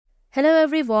Hello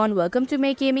everyone, welcome to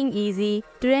Make Gaming Easy.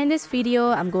 Today in this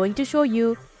video, I'm going to show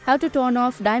you how to turn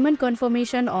off diamond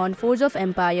confirmation on Forge of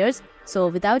Empires. So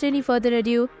without any further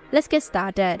ado, let's get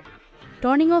started.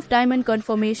 Turning off diamond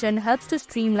confirmation helps to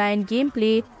streamline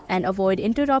gameplay and avoid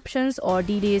interruptions or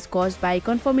delays caused by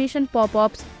confirmation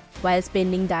pop-ups while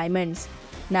spending diamonds.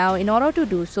 Now in order to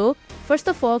do so, first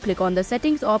of all click on the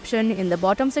settings option in the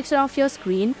bottom section of your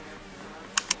screen.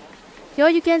 Here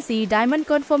you can see diamond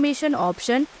confirmation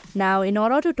option. Now in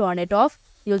order to turn it off,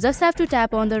 you'll just have to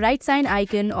tap on the right sign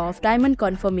icon of diamond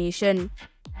confirmation.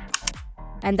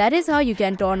 And that is how you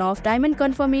can turn off diamond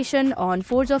confirmation on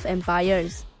Forge of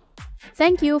Empires.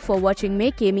 Thank you for watching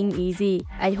Make Gaming Easy.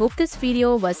 I hope this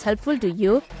video was helpful to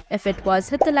you. If it was,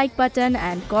 hit the like button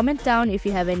and comment down if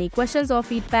you have any questions or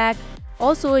feedback.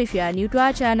 Also, if you are new to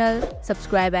our channel,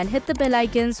 subscribe and hit the bell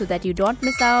icon so that you don't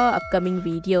miss our upcoming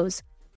videos.